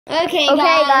Okay,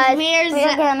 guys.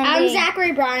 I'm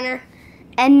Zachary Briner.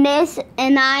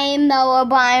 And I am Noah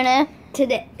Briner.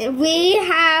 Today we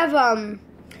have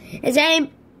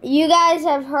you guys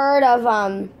have heard of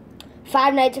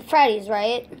Five Nights at Freddy's,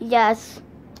 right? Yes.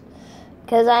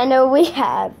 Because I know we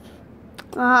have.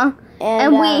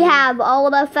 And we have all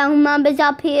the phone numbers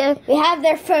up here. We have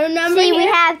their phone number. See, here. we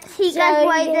have Chica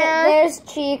right there. There's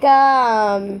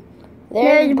Chica.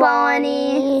 There's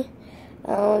Bonnie.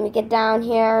 Let me get down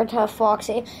here to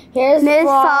Foxy. Here's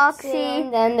Foxy.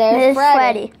 And then there's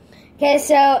Freddy. Okay,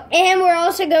 so, and we're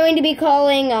also going to be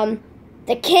calling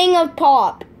the King of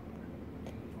Pop.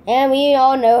 And we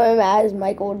all know him as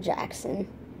Michael Jackson.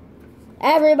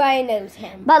 Everybody knows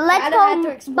him. But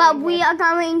we are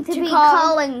going to be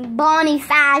calling Bonnie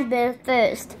Fazbear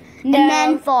first. No, and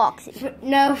then Foxy.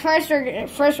 No, first we're going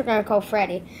to call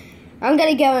Freddy. I'm going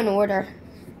to go in order.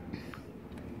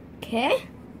 Okay.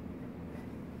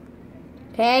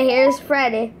 Okay, here's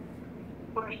Freddy.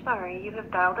 We're sorry, you have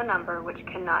dialed a number which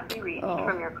cannot be reached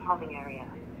from your calling area.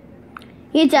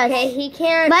 He does. Okay, he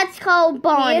can't. Let's call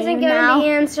Bonnie now. He isn't going to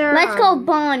answer. Let's call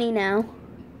Bonnie now.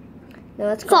 No,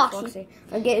 let's call Foxy.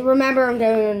 Remember, I'm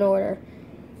going in order.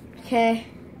 Okay.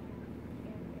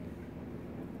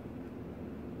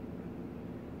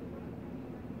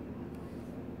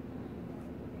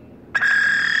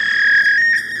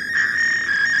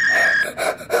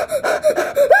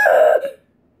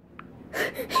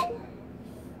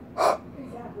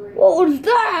 What was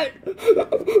that?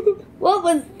 What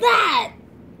was that?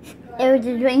 It was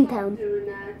his ringtone.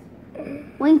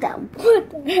 Ringtone. What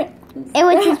the heck? It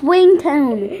was his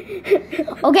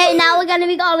ringtone. Okay, now we're gonna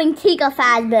be calling Chica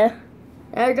Fazbear.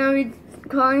 Now we're gonna be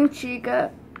calling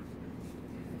Chica.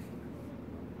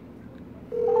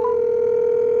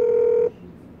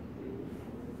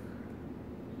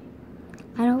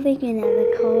 I don't think you never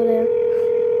called her.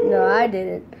 No, I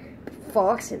didn't.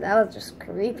 Foxy, that was just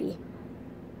creepy.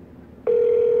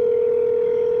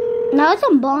 Now it's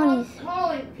on Bonnie's. I'm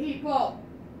calling people.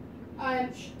 I'm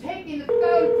taking the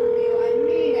phone from you. I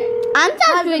mean it. I'm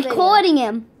just recording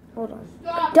him. Hold on.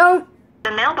 Stop. Don't.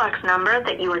 The mailbox number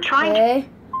that you were trying to...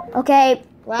 Okay.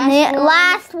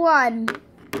 Last one.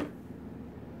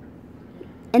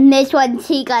 And this one's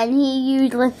Chica, and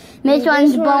this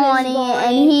one's Bonnie,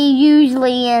 and he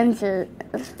usually answers.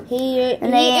 He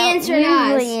answered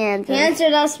us. He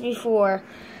answered us before.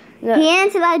 No. He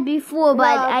answered us before,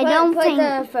 but I don't think...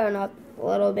 Put the phone up a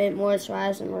little bit more so I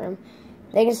have some room.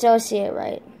 They can still see it,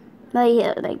 right? Right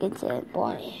here, they can see it.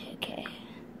 Bonnie, okay.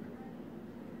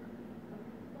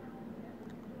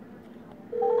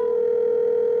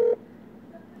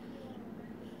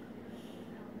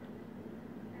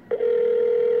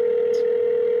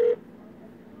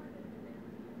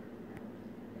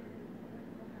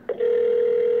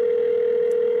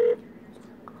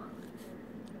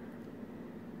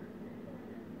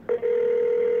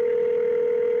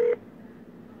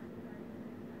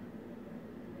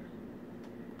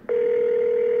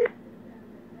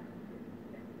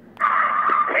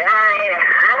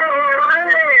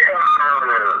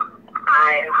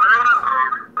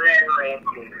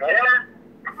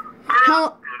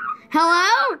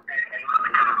 Hello?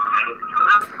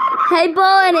 Hey,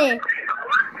 Bonnie.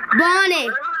 Bonnie.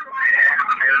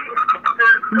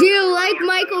 Do you like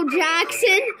Michael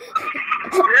Jackson?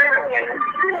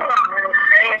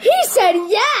 He said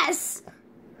yes.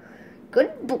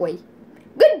 Good boy.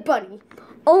 Good buddy.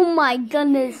 Oh my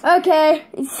goodness. Okay.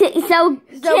 So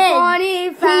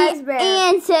Bonnie Fazbear. He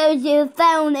answers your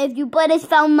phone. If you put his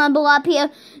phone number up here,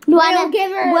 we'll give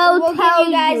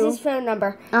you guys his phone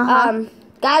number.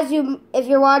 Guys, if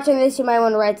you're watching this, you might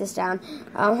want to write this down.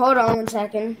 Hold on 1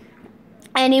 second.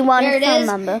 And he wants his phone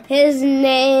number. His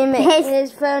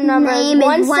phone number is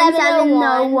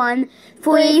 1701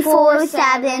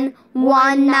 347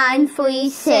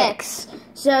 1936.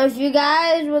 So if you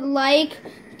guys would like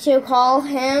to call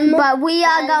him, but we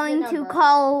are going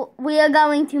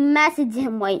to message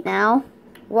him right now.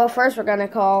 Well, first we're gonna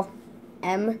call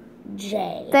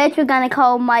MJ. First we're gonna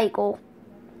call Michael.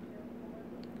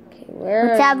 Okay,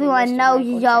 which everyone knows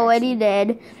you already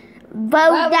did.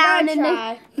 Vote down in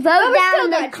the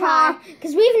comments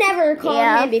because we've never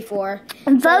called him before.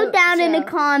 Vote down in the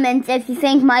comments if you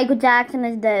think Michael Jackson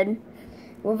is dead.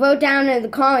 Well, vote down in the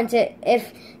comments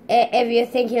if you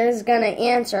think he's gonna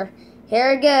answer.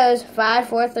 Here it goes. 5,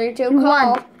 4, 3, 2,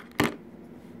 call. 1.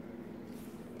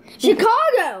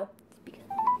 Chicago.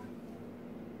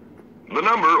 The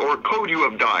number or code you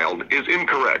have dialed is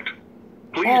incorrect.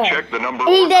 Please check the number.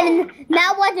 He didn't.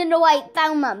 That wasn't the right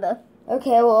phone number.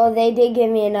 Okay, well, they did give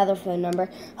me another phone number.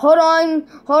 Hold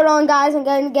on, guys. I'm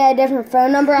going to get a different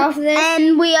phone number off of this.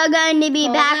 And we are going to be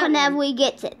back whenever we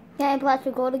get it. Can I press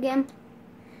record again?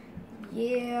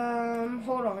 Yeah,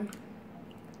 hold on.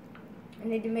 I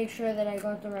need to make sure that I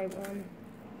got the right one.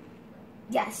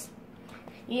 Yes.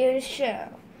 You show.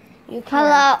 You can.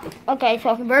 Hello. Okay,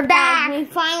 so we're back. We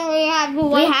finally have the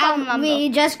right phone number. We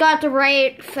just got the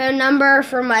right phone number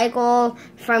for Michael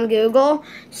from Google.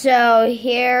 So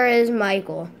here is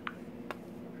Michael.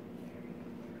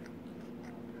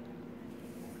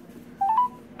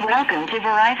 Welcome to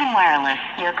Verizon Wireless.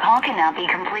 Your call cannot be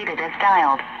completed as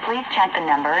dialed. Please check the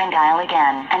number and dial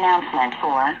again. Announcement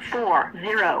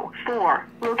 4404.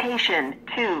 Location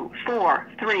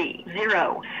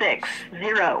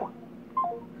 243060.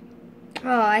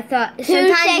 Oh, I thought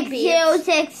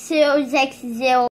 2606060.